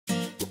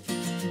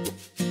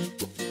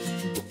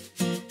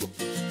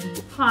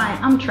Hi,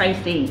 I'm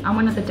Tracy. I'm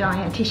one of the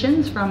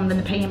dietitians from the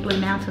Nepean Blue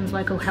Mountains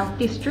Local Health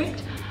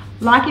District.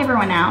 Like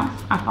everyone else,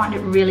 I find it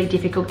really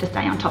difficult to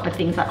stay on top of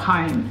things at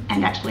home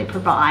and actually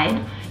provide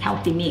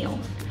healthy meals.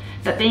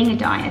 But being a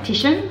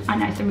dietitian, I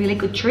know some really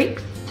good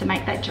tricks to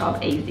make that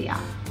job easier.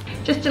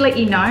 Just to let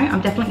you know, I'm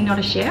definitely not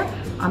a chef.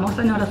 I'm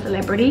also not a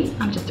celebrity.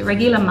 I'm just a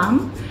regular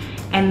mum.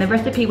 And the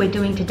recipe we're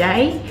doing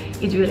today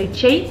is really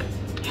cheap,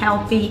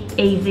 healthy,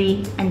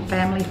 easy, and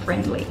family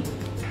friendly.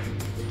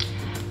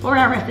 For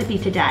our recipe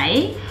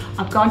today,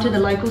 I've gone to the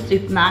local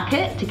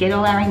supermarket to get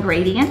all our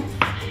ingredients.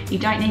 You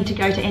don't need to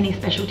go to any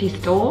specialty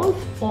stores.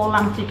 All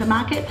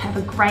supermarkets have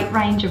a great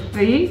range of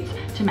foods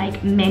to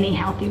make many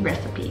healthy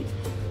recipes.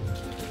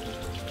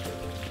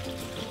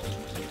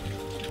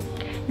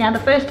 Now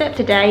the first step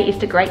today is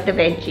to grate the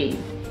veggies.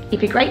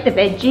 If you grate the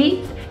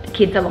veggies, the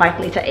kids are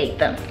likely to eat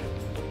them.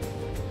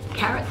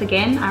 Carrots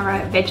again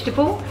are a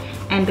vegetable,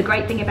 and the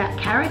great thing about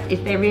carrots is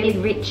they're really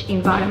rich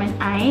in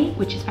vitamin A,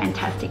 which is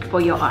fantastic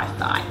for your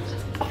eyesight.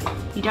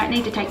 You don't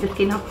need to take the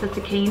skin off the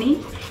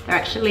zucchinis. They're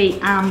actually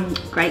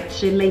great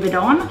to leave it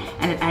on,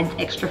 and it adds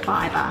extra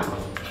fibre.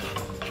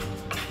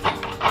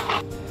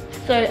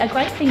 So a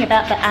great thing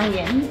about the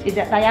onions is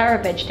that they are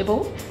a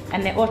vegetable,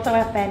 and they're also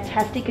a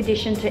fantastic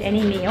addition to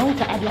any meal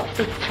to add lots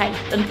of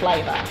taste and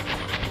flavour.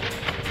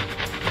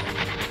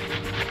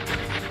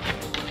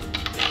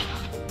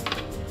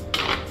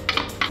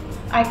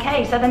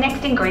 Okay, so the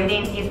next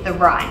ingredient is the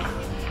rice.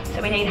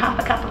 So we need half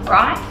a cup of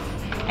rice,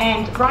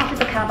 and rice is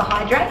a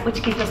carbohydrate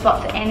which gives us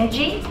lots of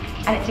energy,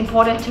 and it's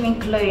important to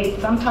include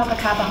some type of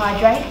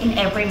carbohydrate in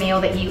every meal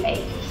that you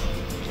eat.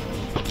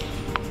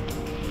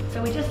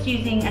 So we're just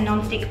using a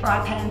non-stick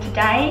fry pan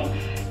today.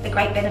 The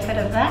great benefit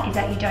of that is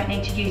that you don't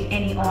need to use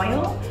any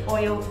oil.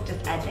 Oil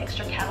just adds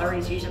extra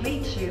calories usually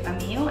to a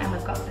meal, and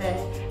we've got the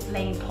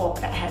lean pork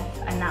that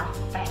has enough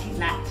fat in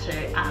that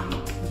to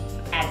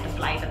add the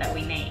flavour that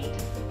we need.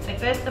 So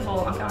first of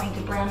all, I'm going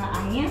to brown the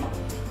onions.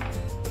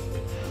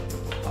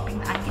 Popping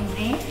the onions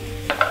in.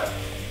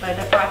 So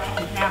the fry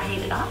pan is now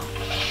heated up.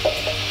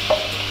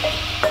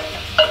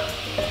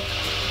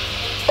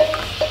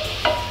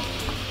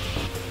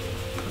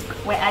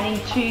 We're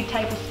adding 2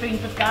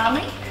 tablespoons of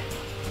garlic,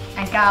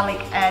 and garlic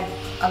adds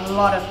a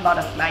lot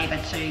of flavour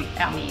to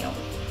our meal.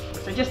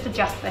 So just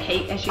adjust the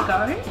heat as you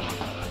go.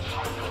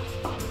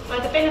 So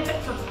the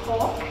benefits of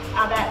pork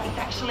are that it's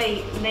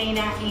actually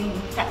leaner in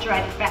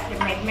saturated fat than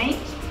red meat,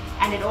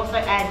 and it also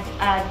adds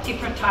a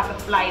different type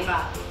of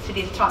flavour to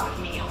this type of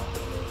meal.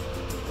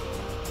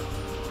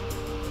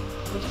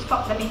 We'll just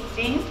pop the mince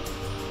in,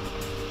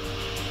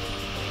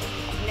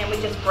 and then we're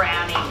just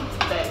browning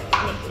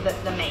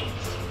the meat.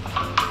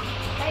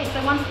 Okay,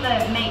 so once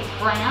the meat's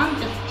brown,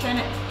 just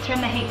turn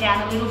the heat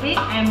down a little bit,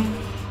 and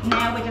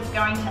now we're just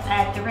going to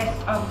add the rest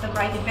of the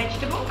grated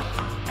vegetables.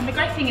 And the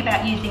great thing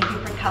about using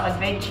different coloured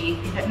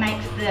veggies is it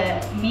makes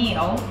the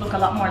meal look a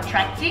lot more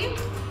attractive,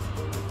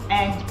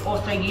 and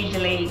also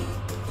usually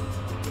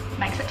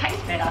makes it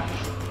taste better.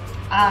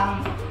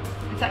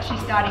 It's actually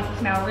starting to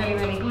smell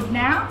really good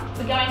now.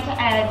 We're going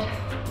to add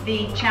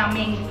the chow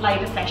mein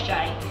flavour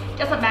sachet.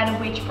 Doesn't matter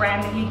which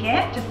brand that you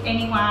get, just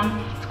anyone.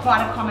 It's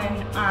quite a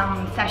common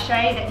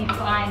sachet that you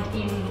find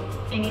in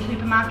any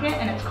supermarket,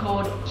 and it's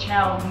called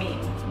chow mein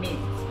mince.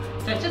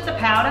 So it's just a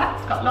powder,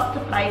 it's got lots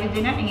of flavours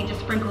in it, and you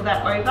just sprinkle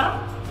that over.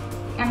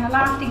 And the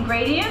last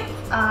ingredient,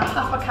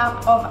 half a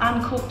cup of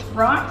uncooked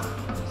rice.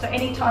 So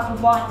any type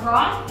of white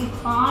rice is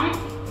fine.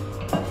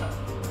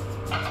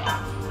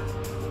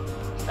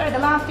 So the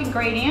last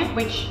ingredient,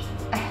 which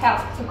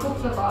helps to cook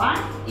the rice,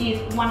 is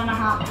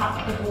 1.5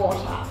 cups of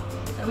water.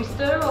 So we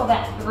stir all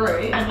that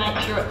through and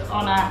make sure it's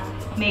on a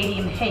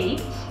medium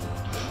heat.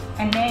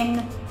 And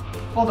then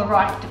for the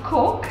rice to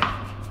cook,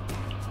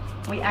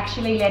 we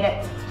actually let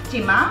it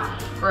simmer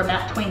for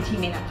about 20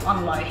 minutes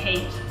on low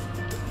heat.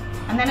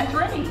 And then it's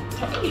ready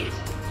to eat.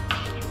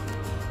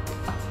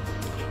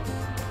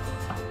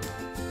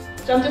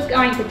 So I'm just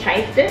going to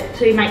taste it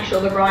to make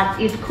sure the rice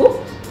is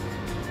cooked.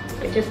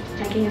 So just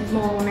taking a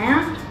small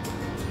amount,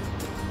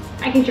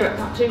 making sure it's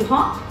not too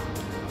hot.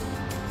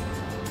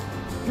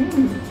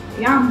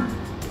 Yum.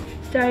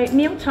 So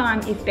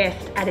mealtime is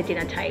best at a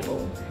dinner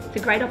table. It's a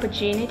great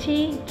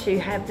opportunity to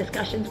have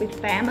discussions with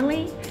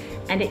family,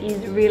 and it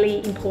is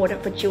really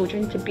important for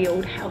children to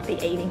build healthy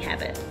eating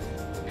habits.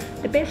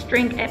 The best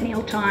drink at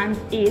mealtimes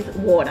is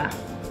water.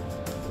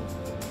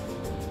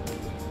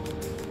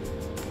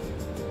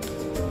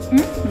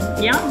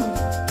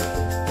 Yum.